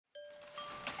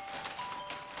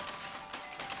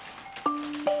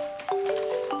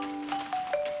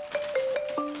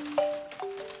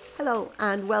Hello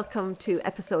and welcome to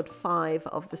episode 5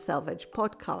 of the Selvage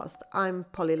podcast. I'm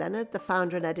Polly Leonard, the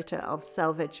founder and editor of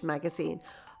Selvage magazine.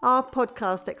 Our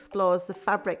podcast explores the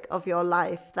fabric of your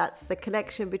life. That's the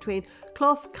connection between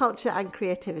cloth, culture and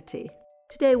creativity.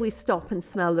 Today we stop and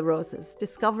smell the roses,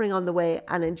 discovering on the way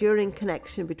an enduring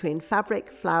connection between fabric,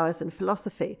 flowers and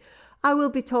philosophy. I will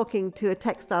be talking to a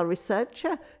textile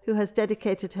researcher who has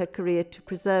dedicated her career to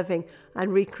preserving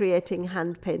and recreating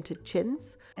hand-painted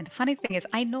chintz. And the funny thing is,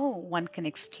 I know one can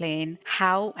explain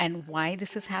how and why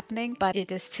this is happening, but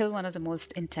it is still one of the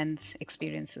most intense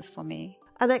experiences for me.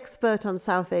 An expert on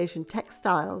South Asian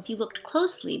textiles. If you looked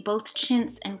closely, both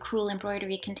chintz and crewel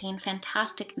embroidery contain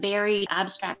fantastic, very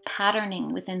abstract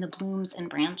patterning within the blooms and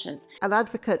branches. An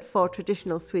advocate for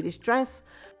traditional Swedish dress.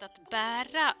 Att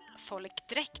bära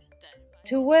folkdräkter.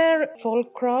 To wear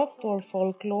folk craft or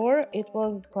folklore, it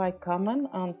was quite common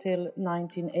until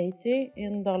 1980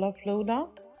 in Dala-Floda.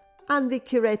 And the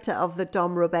curator of the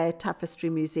Dom Robert Tapestry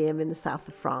Museum in the south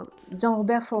of France. Dom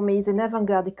Robert for me is an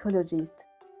avant-garde ecologist.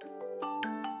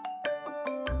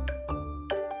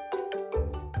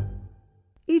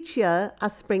 Each year,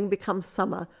 as spring becomes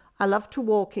summer, I love to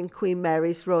walk in Queen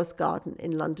Mary's Rose Garden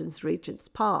in London's Regent's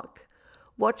Park,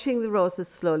 watching the roses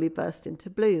slowly burst into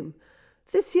bloom.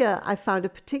 This year, I found a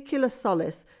particular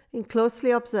solace in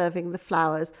closely observing the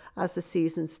flowers as the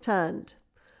seasons turned.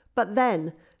 But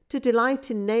then, to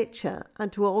delight in nature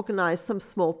and to organise some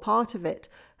small part of it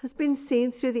has been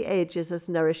seen through the ages as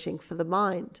nourishing for the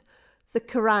mind. The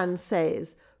Quran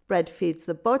says, bread feeds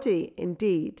the body,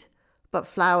 indeed, but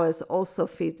flowers also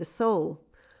feed the soul.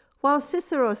 While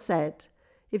Cicero said,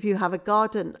 if you have a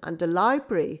garden and a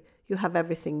library, you have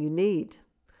everything you need.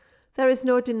 There is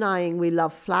no denying we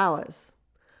love flowers.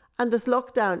 And as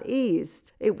lockdown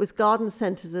eased, it was garden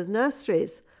centres and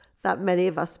nurseries that many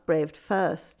of us braved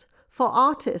first. For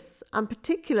artists, and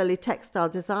particularly textile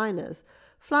designers,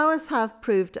 flowers have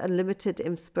proved unlimited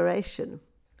inspiration.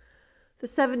 The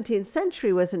 17th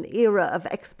century was an era of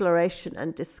exploration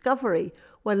and discovery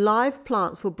when live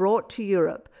plants were brought to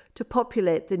Europe to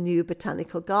populate the new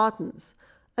botanical gardens.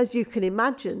 As you can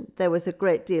imagine, there was a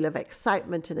great deal of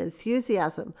excitement and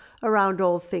enthusiasm around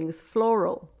all things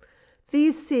floral.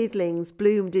 These seedlings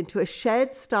bloomed into a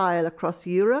shared style across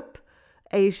Europe,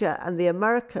 Asia and the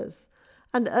Americas,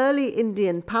 and early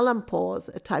Indian palampors,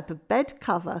 a type of bed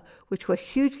cover which were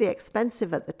hugely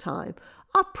expensive at the time,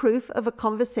 are proof of a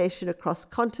conversation across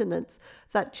continents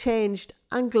that changed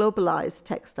and globalized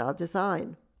textile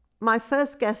design. My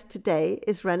first guest today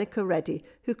is Renika Reddy,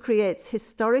 who creates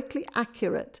historically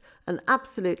accurate and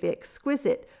absolutely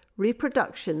exquisite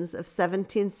reproductions of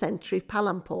 17th century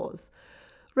palampors.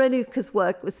 Renika's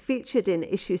work was featured in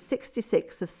issue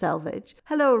 66 of Selvage.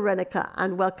 Hello, Renika,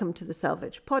 and welcome to the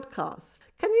Selvage podcast.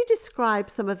 Can you describe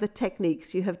some of the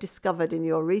techniques you have discovered in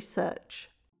your research?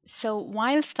 So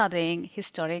while studying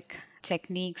historic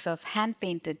techniques of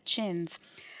hand-painted chintz,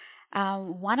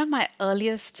 one of my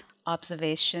earliest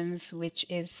observations, which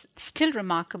is still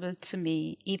remarkable to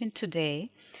me even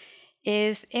today,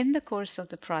 is in the course of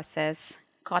the process,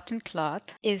 cotton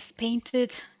cloth is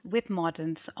painted with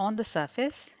mordants on the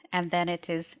surface and then it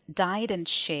is dyed in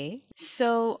shea.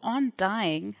 So on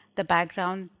dyeing, the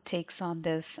background takes on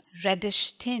this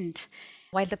reddish tint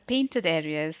while the painted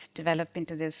areas develop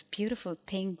into these beautiful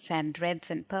pinks and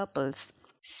reds and purples.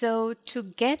 So to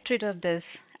get rid of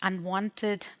this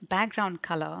unwanted background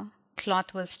color,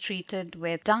 cloth was treated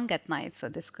with dung at night. So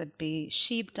this could be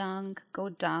sheep dung,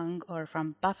 goat dung, or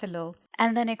from buffalo,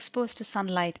 and then exposed to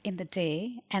sunlight in the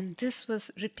day. And this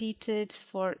was repeated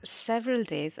for several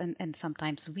days and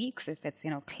sometimes weeks if it's,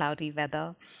 cloudy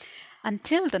weather,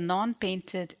 until the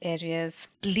non-painted areas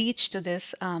bleached to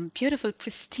this beautiful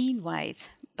pristine white.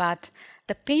 But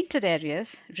the painted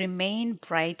areas remain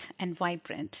bright and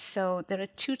vibrant. So there are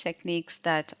two techniques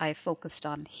that I focused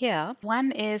on here.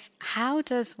 One is, how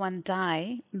does one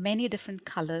dye many different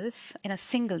colors in a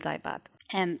single dye bath?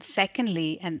 And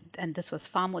secondly, and this was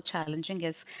far more challenging,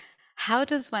 is how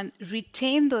does one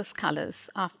retain those colors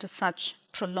after such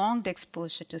prolonged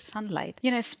exposure to sunlight,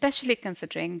 especially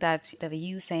considering that they were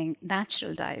using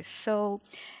natural dyes. So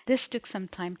this took some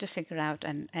time to figure out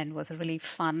and was a really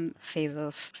fun phase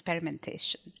of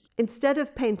experimentation. Instead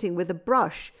of painting with a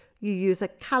brush, you use a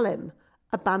kalim,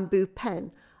 a bamboo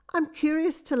pen. I'm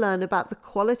curious to learn about the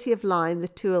quality of line the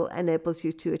tool enables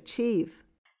you to achieve.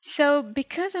 So,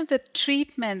 because of the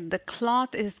treatment the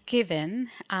cloth is given,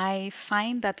 I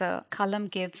find that a column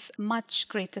gives much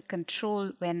greater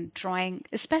control when drawing,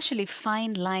 especially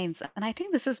fine lines. And I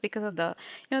think this is because of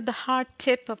the hard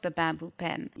tip of the bamboo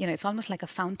pen. It's almost like a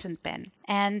fountain pen.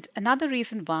 And another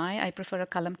reason why I prefer a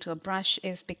column to a brush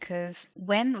is because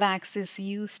when wax is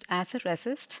used as a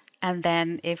resist, and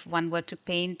then if one were to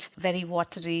paint very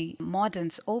watery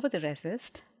mordants over the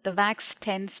resist, the wax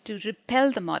tends to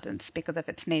repel the mordants because of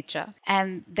its nature.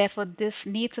 And therefore, this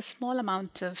needs a small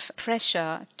amount of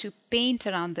pressure to paint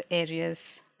around the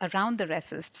areas around the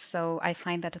resist. So I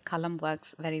find that a column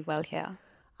works very well here.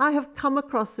 I have come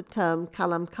across the term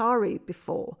kalamkari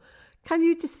before. Can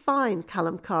you define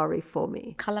kalamkari for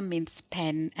me? Kalam means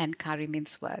pen and kari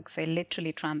means work. So it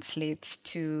literally translates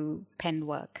to pen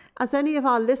work. As any of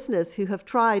our listeners who have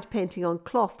tried painting on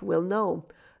cloth will know,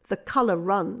 the colour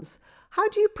runs. How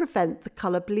do you prevent the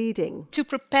colour bleeding? To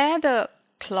prepare the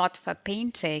cloth for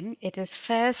painting, it is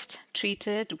first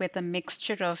treated with a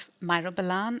mixture of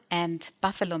myrobalan and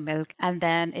buffalo milk, and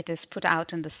then it is put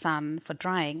out in the sun for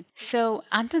drying. So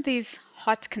under these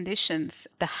hot conditions,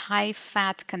 the high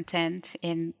fat content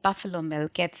in buffalo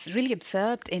milk gets really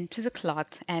absorbed into the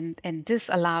cloth, and this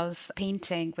allows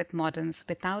painting with moderns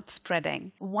without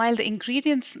spreading. While the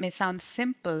ingredients may sound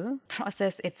simple,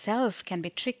 process itself can be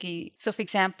tricky. So for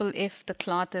example, if the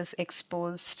cloth is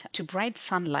exposed to bright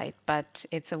sunlight, but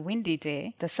it's a windy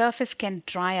day, the surface can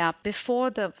dry up before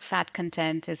the fat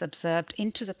content is absorbed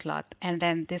into the cloth, and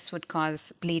then this would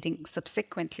cause bleeding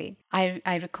subsequently.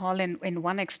 I recall in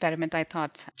one experiment I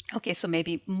thought, okay, so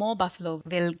maybe more buffalo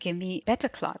will give me better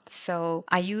cloth. So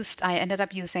I ended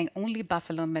up using only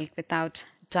buffalo milk without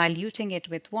diluting it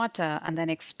with water, and then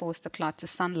exposed the cloth to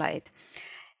sunlight.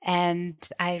 And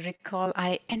I recall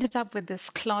I ended up with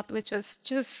this cloth which was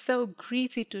just so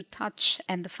greasy to touch,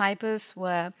 and the fibers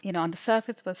were, on the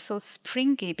surface was so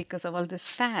springy because of all this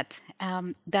fat,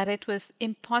 that it was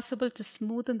impossible to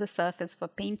smoothen the surface for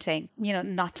painting,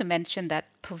 not to mention that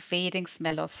pervading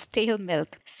smell of stale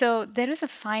milk. So there is a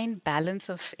fine balance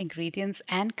of ingredients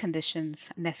and conditions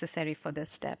necessary for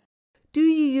this step. Do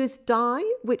you use dye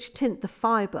which tint the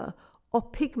fibre, or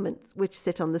pigments which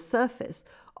sit on the surface,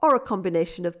 or a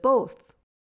combination of both?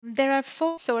 There are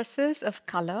 4 sources of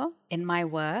color in my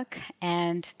work,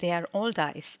 and they are all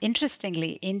dyes.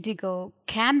 Interestingly, indigo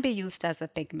can be used as a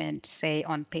pigment, say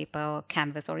on paper,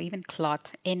 canvas, or even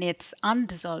cloth in its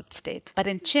undissolved state. But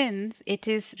in chintz, it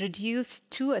is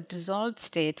reduced to a dissolved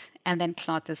state, and then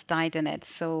cloth is dyed in it.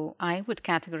 So I would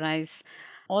categorize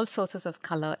all sources of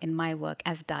color in my work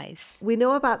as dyes. We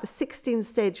know about the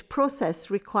 16-stage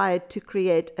process required to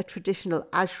create a traditional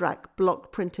ajrak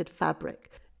block-printed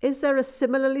fabric. Is there a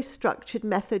similarly structured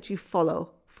method you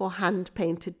follow for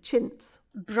hand-painted chintz?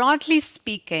 Broadly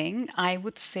speaking, I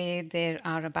would say there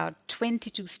are about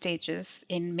 22 stages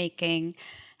in making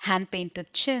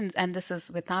hand-painted chintz, and this is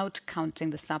without counting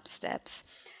the sub-steps.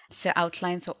 So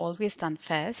outlines are always done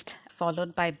first,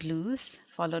 followed by blues,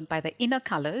 followed by the inner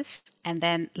colors, and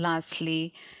then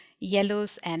lastly,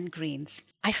 yellows and greens.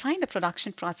 I find the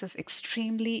production process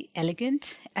extremely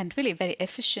elegant and really very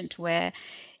efficient, where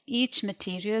each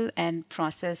material and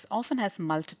process often has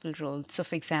multiple roles. So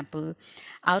for example,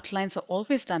 outlines are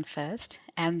always done first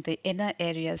and the inner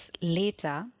areas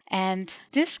later. And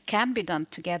this can be done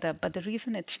together, but the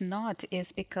reason it's not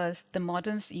is because the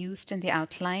moderns used in the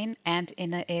outline and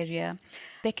inner area,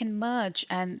 they can merge,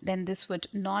 and then this would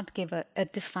not give a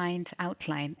defined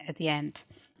outline at the end.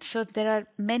 So there are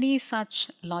many such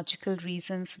logical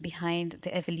reasons behind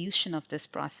the evolution of this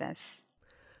process.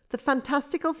 The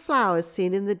fantastical flowers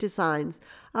seen in the designs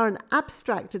are an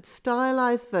abstracted,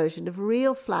 stylized version of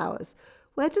real flowers.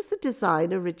 Where does the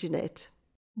design originate?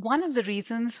 One of the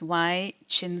reasons why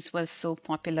chintz was so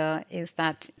popular is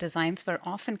that designs were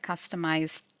often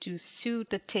customized to suit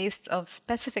the tastes of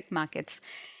specific markets.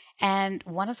 And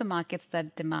one of the markets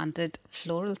that demanded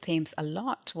floral themes a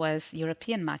lot was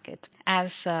European market.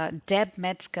 As Deb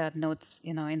Metzger notes,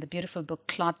 in the beautiful book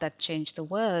Cloth That Changed the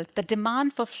World, the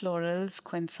demand for florals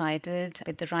coincided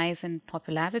with the rise in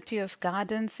popularity of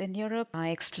gardens in Europe,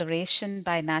 exploration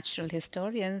by natural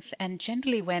historians, and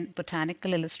generally when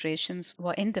botanical illustrations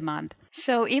were in demand.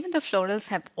 So even though florals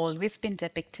have always been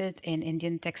depicted in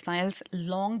Indian textiles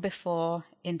long before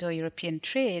Indo-European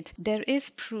trade, there is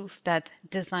proof that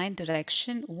design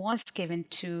direction was given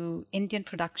to Indian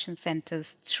production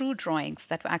centers through drawings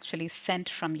that were actually sent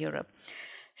from Europe.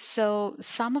 So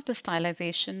some of the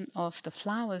stylization of the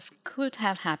flowers could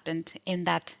have happened in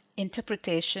that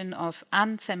interpretation of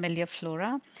unfamiliar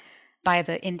flora by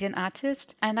the Indian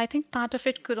artist. And I think part of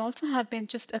it could also have been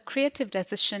just a creative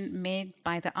decision made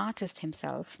by the artist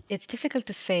himself. It's difficult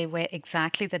to say where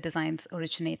exactly the designs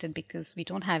originated because we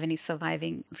don't have any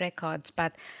surviving records,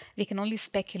 but we can only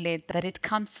speculate that it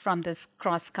comes from this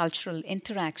cross-cultural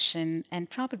interaction and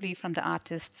probably from the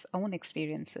artist's own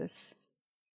experiences.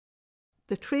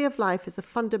 The Tree of Life is a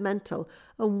fundamental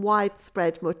and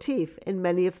widespread motif in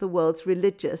many of the world's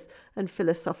religious and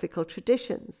philosophical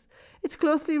traditions. It's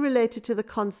closely related to the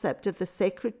concept of the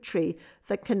sacred tree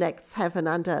that connects heaven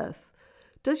and earth.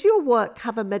 Does your work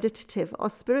have a meditative or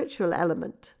spiritual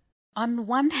element? On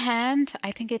one hand,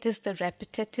 I think it is the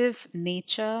repetitive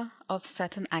nature of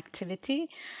certain activity.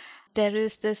 There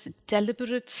is this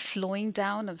deliberate slowing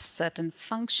down of certain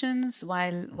functions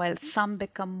while some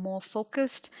become more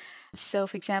focused. So,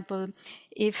 for example,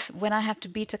 when I have to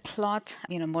beat a cloth,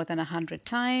 more than 100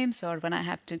 times, or when I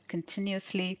have to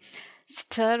continuously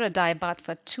stir a dye bath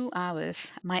for 2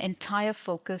 hours, my entire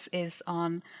focus is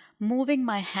on moving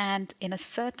my hand in a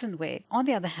certain way. On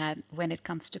the other hand, when it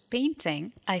comes to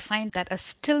painting, I find that a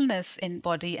stillness in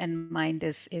body and mind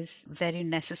is very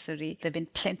necessary. There have been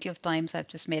plenty of times I've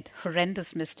just made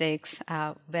horrendous mistakes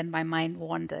when my mind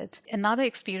wandered. Another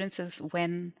experience is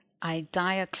when I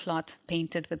dye a cloth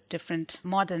painted with different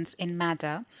mordants in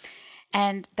madder.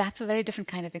 And that's a very different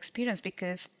kind of experience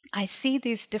because I see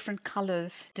these different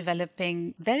colors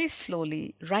developing very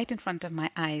slowly right in front of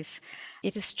my eyes.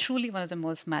 It is truly one of the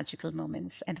most magical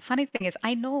moments. And the funny thing is,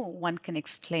 I know one can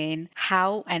explain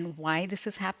how and why this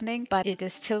is happening, but it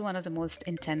is still one of the most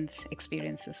intense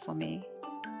experiences for me.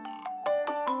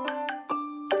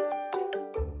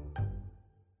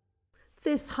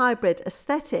 This hybrid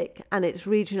aesthetic and its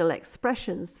regional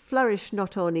expressions flourish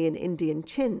not only in Indian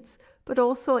chintz, but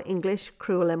also English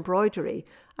crewel embroidery,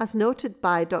 as noted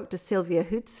by Dr. Sylvia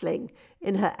Hutzling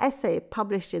in her essay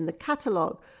published in the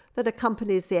catalogue that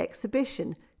accompanies the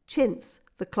exhibition, Chintz,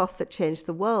 the Cloth That Changed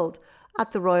the World,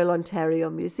 at the Royal Ontario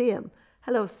Museum.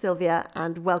 Hello, Sylvia,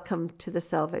 and welcome to the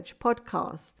Selvage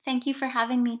podcast. Thank you for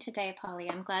having me today, Polly.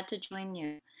 I'm glad to join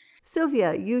you.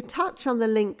 Sylvia, you touch on the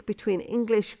link between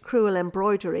English crewel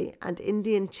embroidery and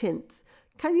Indian chintz.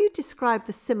 Can you describe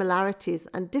the similarities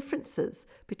and differences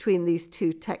between these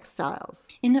two textiles?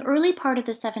 In the early part of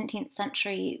the 17th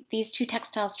century, these two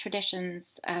textiles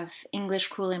traditions of English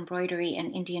crewel embroidery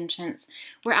and Indian chintz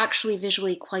were actually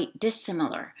visually quite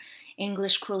dissimilar.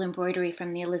 English crewel embroidery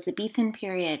from the Elizabethan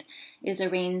period is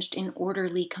arranged in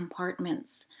orderly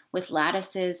compartments with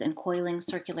lattices and coiling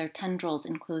circular tendrils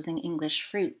enclosing English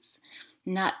fruits,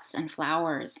 nuts and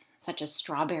flowers such as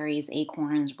strawberries,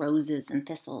 acorns, roses, and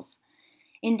thistles.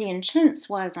 Indian chintz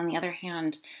was, on the other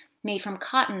hand, made from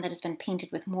cotton that has been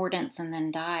painted with mordants and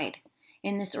then dyed.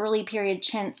 In this early period,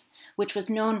 chintz, which was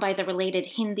known by the related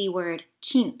Hindi word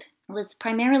chintz, was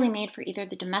primarily made for either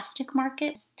the domestic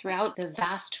markets throughout the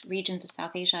vast regions of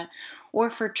South Asia or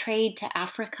for trade to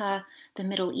Africa, the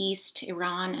Middle East,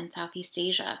 Iran, and Southeast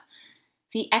Asia.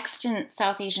 The extant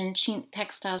South Asian chintz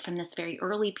textiles from this very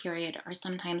early period are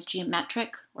sometimes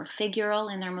geometric or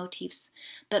figural in their motifs,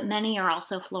 but many are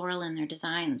also floral in their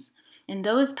designs. And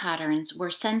those patterns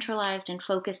were centralized and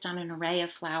focused on an array of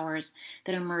flowers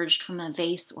that emerged from a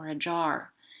vase or a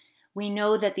jar. We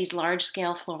know that these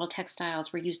large-scale floral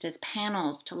textiles were used as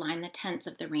panels to line the tents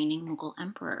of the reigning Mughal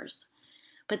emperors.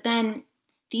 But then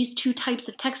these two types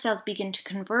of textiles begin to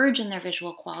converge in their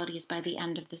visual qualities by the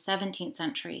end of the 17th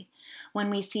century, when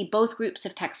we see both groups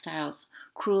of textiles,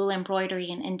 crewel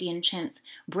embroidery and Indian chintz,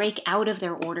 break out of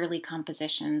their orderly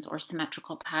compositions or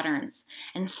symmetrical patterns,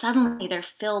 and suddenly they're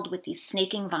filled with these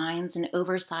snaking vines and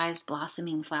oversized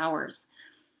blossoming flowers.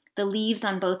 The leaves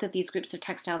on both of these groups of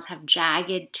textiles have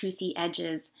jagged, toothy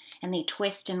edges, and they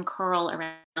twist and curl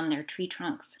around their tree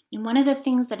trunks. And one of the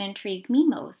things that intrigued me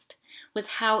most was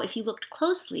how, if you looked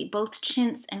closely, both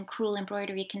chintz and crewel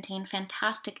embroidery contain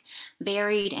fantastic,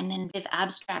 varied, and inventive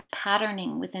abstract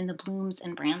patterning within the blooms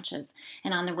and branches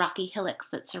and on the rocky hillocks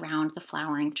that surround the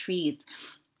flowering trees.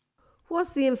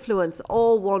 Was the influence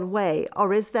all one way,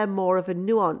 or is there more of a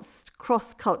nuanced,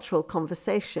 cross-cultural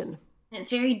conversation?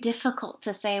 It's very difficult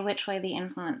to say which way the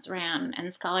influence ran,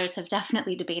 and scholars have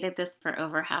definitely debated this for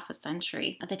over half a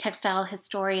century. The textile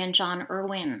historian John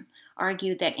Irwin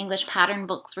argued that English pattern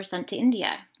books were sent to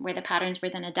India, where the patterns were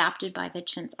then adapted by the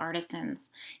chintz artisans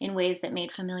in ways that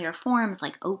made familiar forms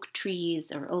like oak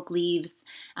trees or oak leaves,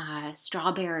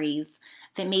 strawberries,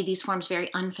 that made these forms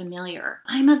very unfamiliar.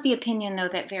 I'm of the opinion, though,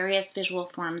 that various visual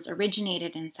forms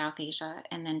originated in South Asia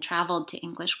and then traveled to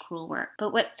English crewel work.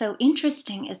 But what's so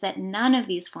interesting is that none of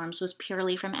these forms was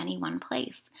purely from any one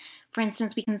place. For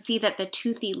instance, we can see that the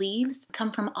toothy leaves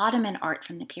come from Ottoman art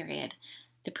from the period.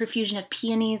 The profusion of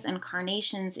peonies and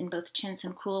carnations in both chintz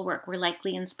and crewel work were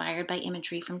likely inspired by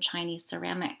imagery from Chinese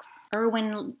ceramics.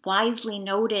 Irwin wisely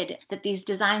noted that these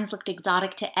designs looked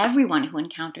exotic to everyone who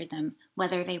encountered them,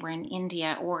 whether they were in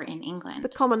India or in England. The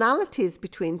commonalities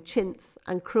between chintz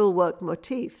and crewel work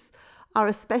motifs are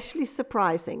especially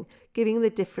surprising, given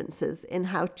the differences in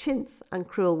how chintz and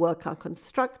crewel work are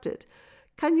constructed.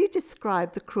 Can you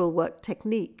describe the crewel work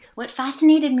technique? What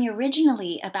fascinated me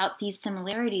originally about these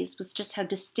similarities was just how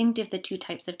distinctive the two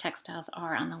types of textiles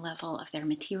are on the level of their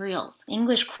materials.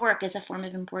 English work is a form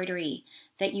of embroidery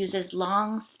that uses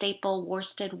long, staple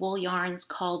worsted wool yarns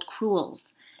called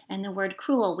crewels. And the word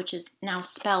crewel, which is now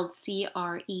spelled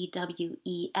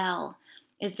Crewel,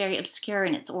 is very obscure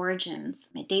in its origins.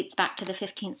 It dates back to the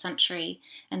 15th century,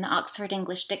 and the Oxford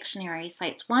English Dictionary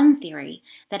cites one theory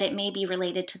that it may be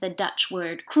related to the Dutch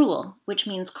word krul, which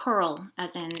means curl,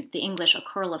 as in the English a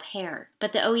curl of hair.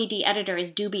 But the OED editor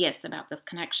is dubious about this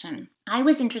connection. I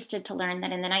was interested to learn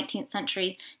that in the 19th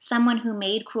century, someone who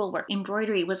made crewel work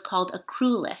embroidery was called a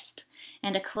crewelist,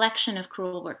 and a collection of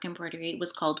crewel work embroidery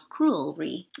was called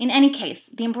crewelry. In any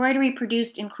case, the embroidery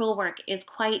produced in crewel work is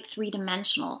quite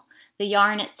three-dimensional. The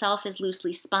yarn itself is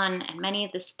loosely spun, and many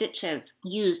of the stitches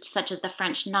used, such as the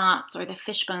French knots or the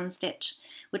fishbone stitch,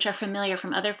 which are familiar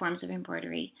from other forms of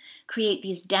embroidery, create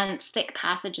these dense, thick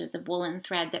passages of woolen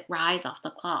thread that rise off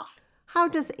the cloth. How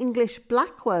does English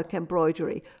blackwork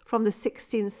embroidery from the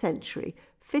 16th century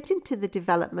fit into the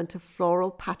development of floral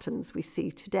patterns we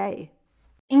see today?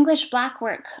 English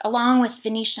blackwork, along with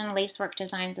Venetian lacework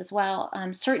designs as well,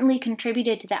 certainly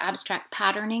contributed to the abstract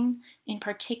patterning, in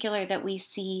particular that we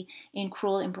see in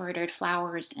crewel embroidered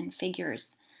flowers and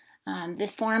figures. The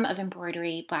form of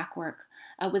embroidery, blackwork,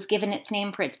 was given its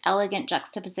name for its elegant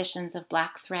juxtapositions of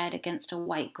black thread against a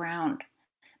white ground.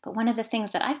 But one of the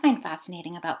things that I find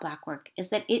fascinating about blackwork is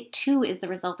that it too is the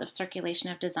result of circulation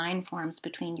of design forms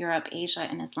between Europe, Asia,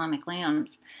 and Islamic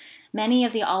lands. Many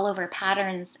of the all-over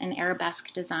patterns and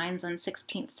arabesque designs on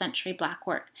 16th century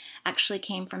blackwork actually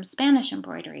came from Spanish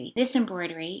embroidery. This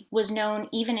embroidery was known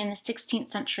even in the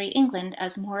 16th century England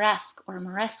as Moresque or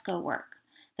Moresco work,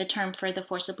 the term for the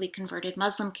forcibly converted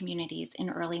Muslim communities in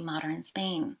early modern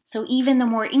Spain. So even the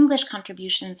more English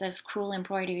contributions of crewel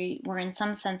embroidery were in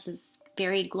some senses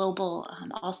very global,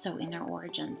 also in their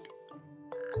origins.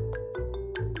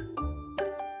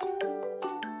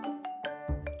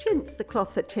 Chintz, the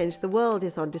cloth that changed the world,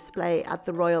 is on display at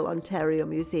the Royal Ontario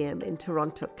Museum in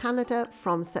Toronto, Canada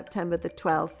from September the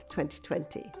 12th,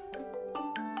 2020.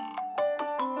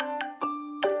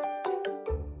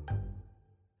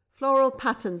 Floral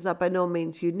patterns are by no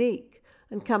means unique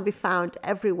and can be found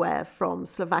everywhere from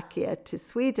Slovakia to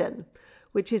Sweden,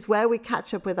 which is where we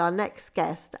catch up with our next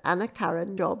guest,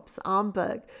 Anna-Karin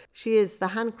Jobs-Armberg. She is the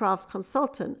handcraft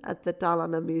consultant at the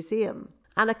Dalarna Museum.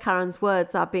 Anna-Karin's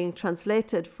words are being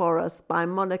translated for us by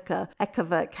Monica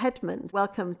Eckerverk-Hedman.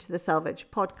 Welcome to the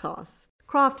Selvage Podcast.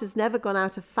 Craft has never gone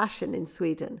out of fashion in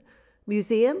Sweden.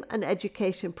 Museum and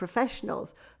education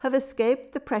professionals have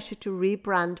escaped the pressure to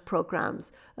rebrand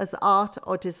programs as art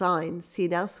or design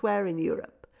seen elsewhere in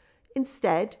Europe.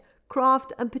 Instead,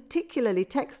 craft, and particularly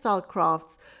textile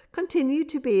crafts, continue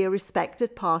to be a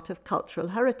respected part of cultural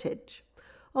heritage.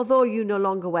 Although you no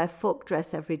longer wear folk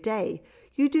dress every day,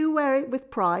 you do wear it with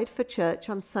pride for church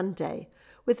on Sunday,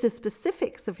 with the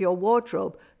specifics of your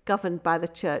wardrobe governed by the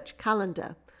church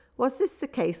calendar. Was this the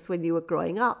case when you were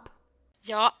growing up?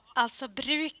 Ja, alltså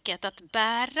bruket att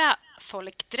bära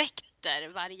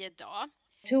folkdräkter varje dag.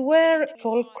 To wear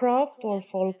folk craft or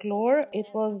folklore, it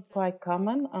was quite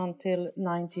common until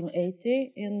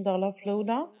 1980 in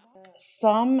Dala-Floda.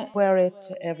 Some wear it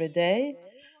every day,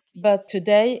 but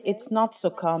today it's not so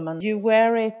common. You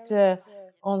wear it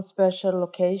on special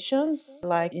occasions,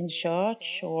 like in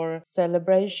church or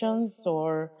celebrations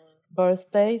or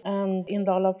birthdays. And in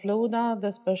Dala-Floda,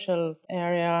 the special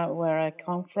area where I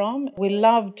come from, we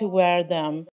love to wear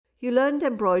them. You learned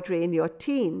embroidery in your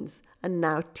teens and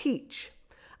now teach,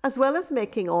 as well as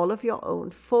making all of your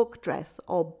own folk dress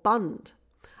or bund,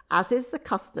 as is the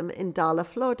custom in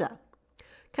Dala-Floda.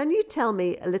 Can you tell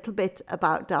me a little bit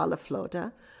about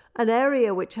Dala-Floda, an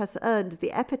area which has earned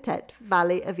the epithet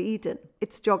Valley of Eden,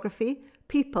 its geography,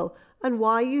 people, and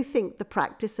why you think the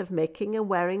practice of making and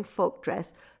wearing folk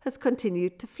dress has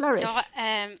continued to flourish? Ja,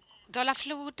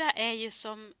 Dala-Floda är ju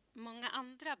som många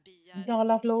andra byar.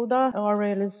 Dala-Floda are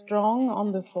really strong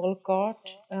on the folk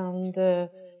art and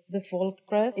the folk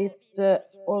dress. It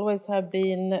always have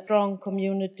been a strong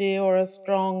community or a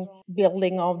strong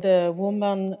building of the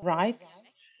woman rights.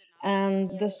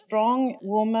 And the strong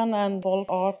woman and folk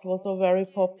art was so very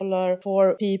popular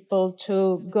for people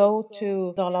to go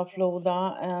to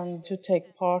Dala-Floda and to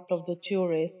take part of the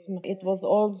tourism. It was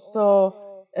also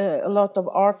a lot of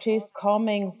artists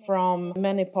coming from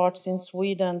many parts in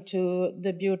Sweden to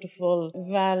the beautiful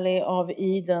Valley of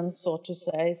Eden, so to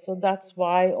say. So that's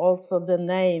why also the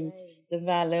name, the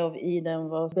Valley of Eden,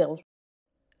 was built.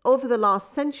 Over the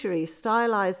last century,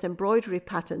 stylized embroidery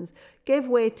patterns gave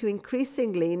way to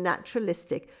increasingly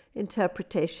naturalistic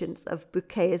interpretations of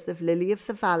bouquets of lily of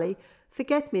the valley,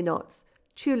 forget-me-nots,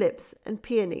 tulips and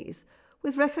peonies,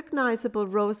 with recognizable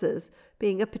roses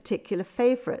being a particular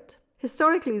favorite.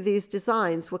 Historically, these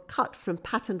designs were cut from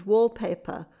patterned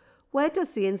wallpaper. Where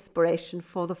does the inspiration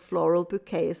for the floral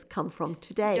bouquets come from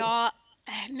today? Ja,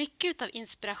 mycket av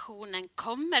inspirationen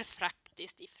kommer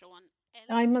faktiskt ifrån.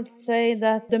 I must say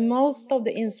that the most of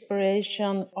the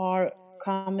inspiration are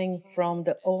coming from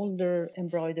the older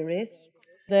embroideries.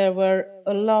 There were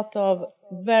a lot of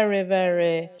very,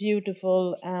 very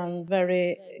beautiful and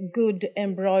very good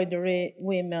embroidery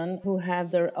women who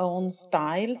had their own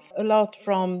styles. A lot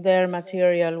from their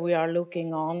material we are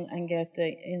looking on and get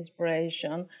the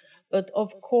inspiration. But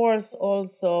of course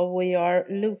also we are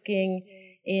looking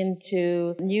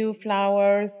into new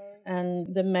flowers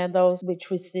and the meadows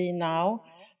which we see now.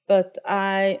 But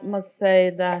I must say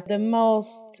that the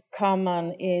most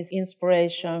common is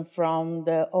inspiration from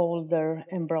the older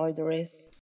embroideries.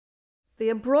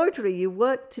 The embroidery you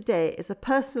work today is a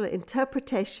personal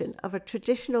interpretation of a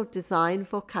traditional design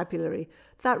vocabulary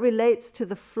that relates to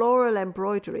the floral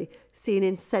embroidery seen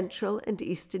in Central and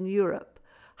Eastern Europe.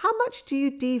 How much do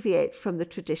you deviate from the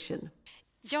tradition?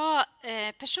 Ja,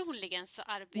 personligen så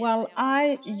arbetar Well,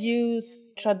 I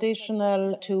use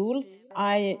traditional tools.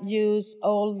 I use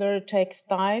older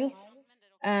textiles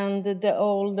and the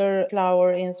older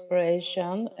flower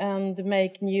inspiration and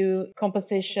make new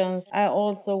compositions. I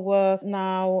also work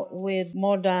now with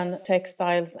modern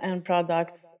textiles and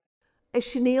products. A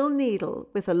chenille needle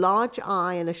with a large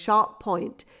eye and a sharp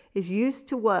point is used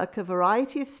to work a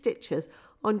variety of stitches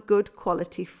on good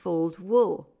quality fulled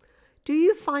wool. Do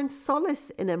you find solace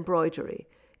in embroidery?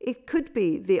 It could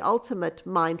be the ultimate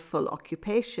mindful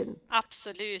occupation.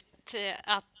 Absolut,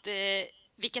 att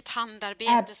vilket handarbete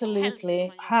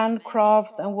Absolutely.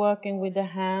 Handcraft and working with the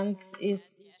hands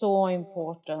is so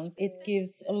important. It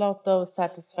gives a lot of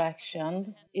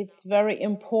satisfaction. It's very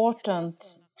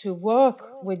important to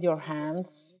work with your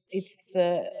hands. It's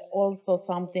also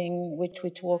something which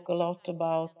we talk a lot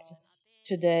about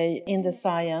today in the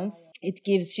science. It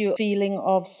gives you a feeling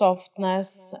of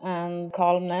softness and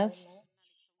calmness.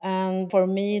 And for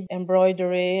me,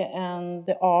 embroidery and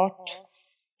the art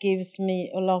gives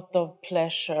me a lot of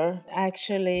pleasure.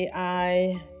 Actually,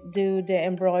 I do the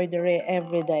embroidery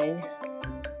every day.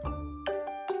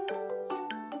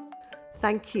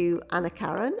 Thank you,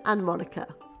 Anna-Karin and Monica.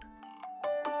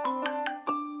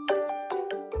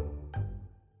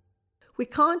 We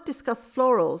can't discuss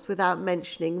florals without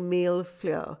mentioning mille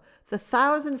fleurs, the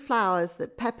 1,000 flowers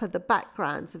that pepper the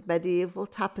backgrounds of medieval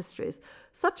tapestries,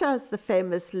 such as the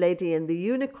famous Lady and the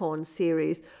Unicorn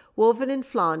series woven in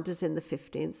Flanders in the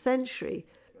 15th century.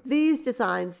 These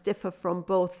designs differ from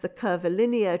both the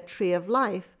curvilinear tree of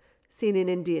life seen in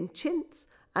Indian chintz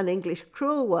and English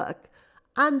crewel work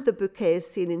and the bouquets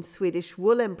seen in Swedish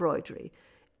wool embroidery.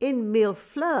 In mille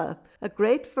fleurs, a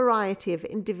great variety of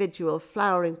individual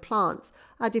flowering plants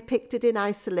are depicted in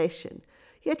isolation,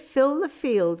 yet fill the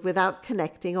field without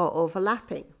connecting or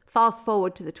overlapping. Fast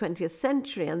forward to the 20th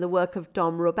century and the work of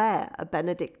Dom Robert, a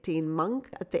Benedictine monk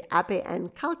at the Abbey en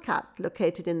Calcat,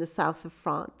 located in the south of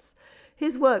France.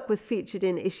 His work was featured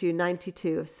in issue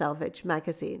 92 of Selvage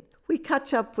magazine. We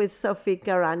catch up with Sophie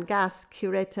Garan-Gas,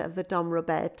 curator of the Dom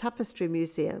Robert Tapestry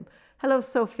Museum. Hello,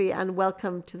 Sophie, and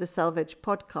welcome to the Selvage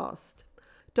podcast.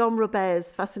 Dom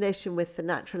Robert's fascination with the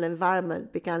natural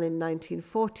environment began in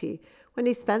 1940 when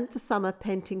he spent the summer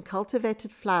painting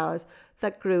cultivated flowers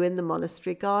that grew in the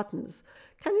monastery gardens.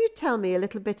 Can you tell me a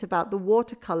little bit about the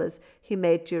watercolors he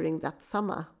made during that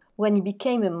summer? When he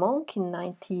became a monk in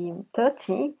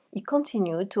 1930, he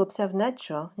continued to observe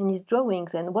nature in his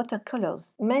drawings and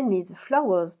watercolors, mainly the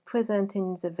flowers present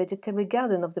in the vegetable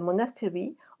garden of the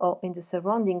monastery or in the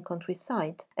surrounding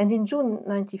countryside. And in June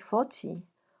 1940,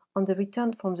 on the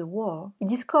return from the war, he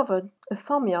discovered a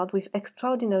farmyard with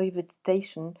extraordinary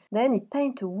vegetation. Then he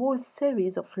painted a whole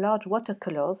series of large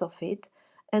watercolors of it,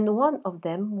 and one of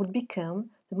them would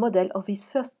become the model of his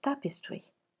first tapestry.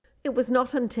 It was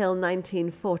not until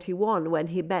 1941 when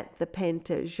he met the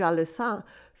painter Jalussin,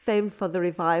 famed for the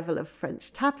revival of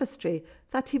French tapestry,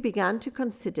 that he began to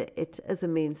consider it as a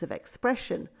means of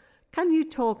expression. Can you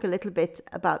talk a little bit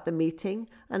about the meeting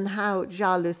and how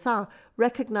Jean Lusat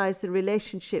recognised the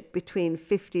relationship between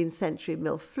 15th century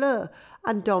millefleurs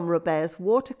and Dom Robert's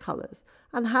watercolours,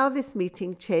 and how this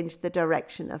meeting changed the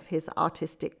direction of his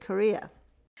artistic career?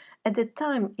 At that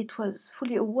time, it was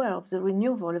fully aware of the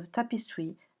renewal of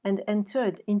tapestry and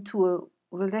entered into a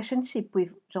relationship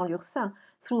with Jean Lusat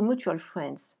through mutual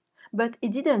friends. But he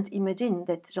didn't imagine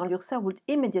that Jean Lusat would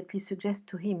immediately suggest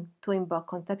to him to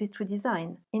embark on tapestry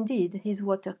design. Indeed, his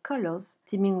watercolors,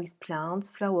 teeming with plants,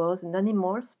 flowers, and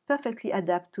animals, perfectly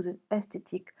adapt to the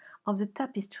aesthetic of the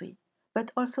tapestry,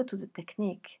 but also to the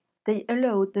technique. They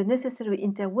allowed the necessary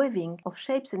interweaving of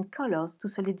shapes and colors to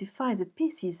solidify the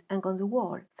pieces hung on the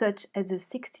wall, such as the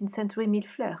 16th century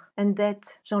millefleurs, and that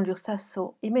Jean Lusat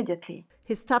saw immediately.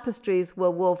 His tapestries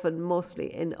were woven mostly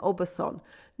in Aubusson,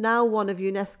 now one of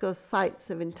UNESCO's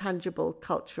sites of intangible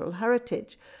cultural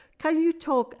heritage. Can you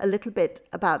talk a little bit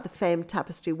about the famed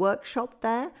tapestry workshop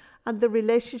there and the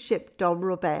relationship Dom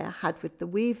Robert had with the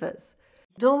weavers?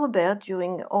 Dom Robert,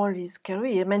 during all his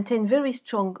career, maintained very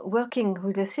strong working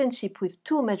relationship with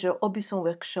two major Aubusson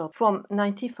workshops from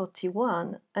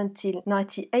 1941 until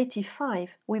 1985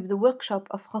 with the workshop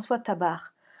of François Tabar,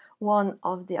 one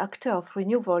of the actors of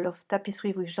renewal of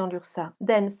tapestry with Jean Lusat.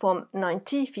 Then from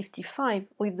 1955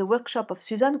 with the workshop of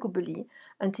Suzanne Goubely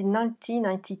until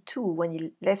 1992 when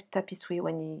he left tapestry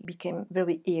when he became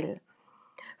very ill.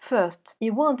 First,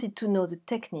 he wanted to know the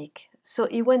technique, so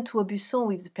he went to Aubusson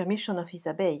with the permission of his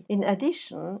abbé. In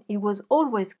addition, he was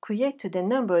always created and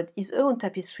numbered his own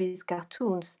tapestries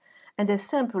cartoons and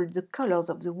assembled the colors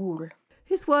of the wool.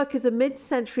 His work is a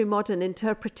mid-century modern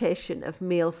interpretation of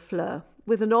millefleurs,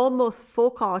 with an almost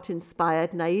folk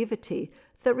art-inspired naivety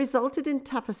that resulted in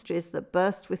tapestries that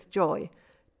burst with joy.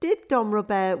 Did Dom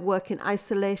Robert work in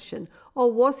isolation,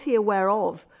 or was he aware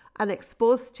of and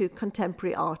exposed to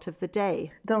contemporary art of the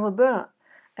day? Dom Robert,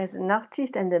 as an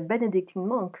artist and a Benedictine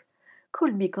monk,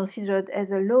 could be considered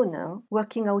as a loner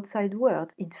working outside the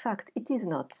world. In fact, it is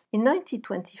not. In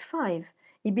 1925,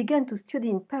 he began to study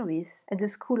in Paris at the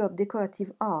School of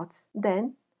Decorative Arts.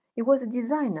 Then, he was a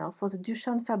designer for the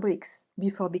Duchamp fabrics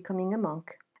before becoming a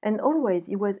monk. And always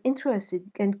he was interested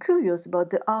and curious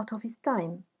about the art of his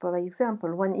time. For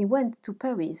example, when he went to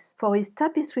Paris for his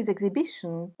tapestries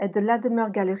exhibition at the La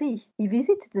Demeure Gallery, he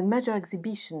visited the major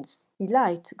exhibitions. He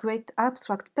liked great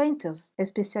abstract painters,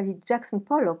 especially Jackson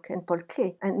Pollock and Paul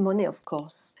Klee, and Monet, of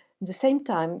course. At the same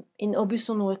time, in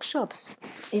Aubusson workshops,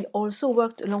 he also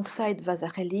worked alongside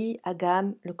Vasarely,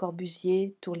 Agam, Le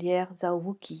Corbusier, Tourlière,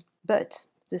 Zaourouki. But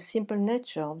the simple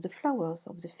nature of the flowers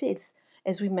of the fields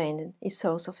has remained a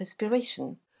source of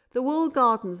inspiration. The wool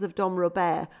gardens of Dom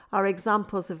Robert are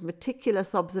examples of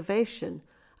meticulous observation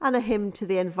and a hymn to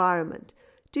the environment.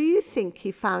 Do you think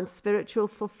he found spiritual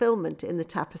fulfillment in the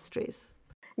tapestries?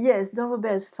 Yes, Dom Robert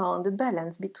has found a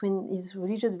balance between his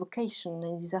religious vocation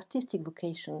and his artistic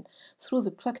vocation through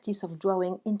the practice of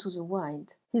drawing into the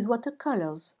wild. His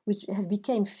watercolors, which have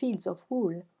become fields of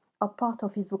wool, are part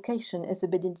of his vocation as a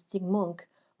Benedictine monk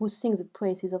who sings the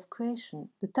praises of creation.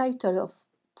 The title of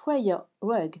Prayer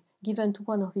Rug, given to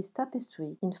one of his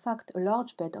tapestries, in fact a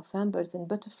large bed of amber and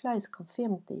butterflies,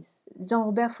 confirmed this. Jean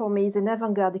Robert for me is an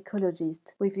avant-garde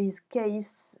ecologist, with his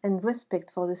gaze and respect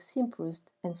for the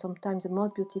simplest and sometimes the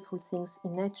most beautiful things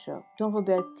in nature. Jean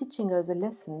Robert is teaching us a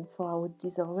lesson for our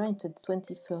disoriented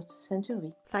 21st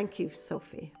century. Thank you,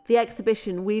 Sophie. The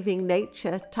exhibition Weaving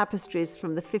Nature, Tapestries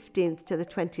from the 15th to the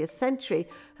 20th Century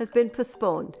has been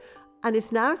postponed and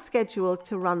is now scheduled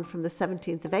to run from the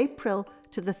 17th of April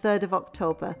to the 3rd of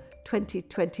October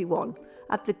 2021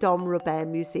 at the Dom Robert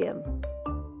Museum.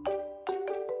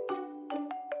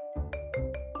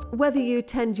 Whether you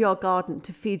tend your garden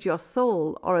to feed your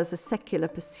soul or as a secular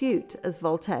pursuit, as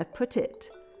Voltaire put it,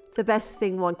 the best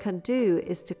thing one can do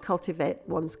is to cultivate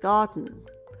one's garden.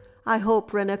 I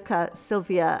hope Renuka,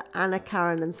 Sylvia, Anna,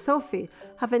 Karen and Sophie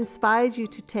have inspired you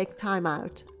to take time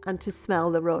out and to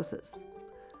smell the roses.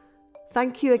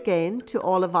 Thank you again to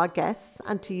all of our guests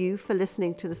and to you for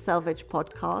listening to the Selvage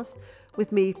podcast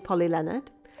with me, Polly Leonard.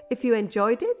 If you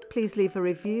enjoyed it, please leave a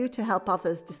review to help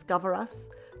others discover us.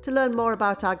 To learn more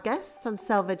about our guests and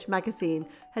Selvage magazine,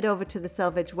 head over to the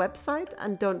Selvage website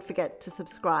and don't forget to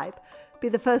subscribe. Be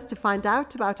the first to find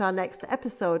out about our next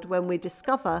episode when we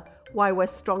discover why we're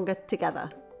stronger together.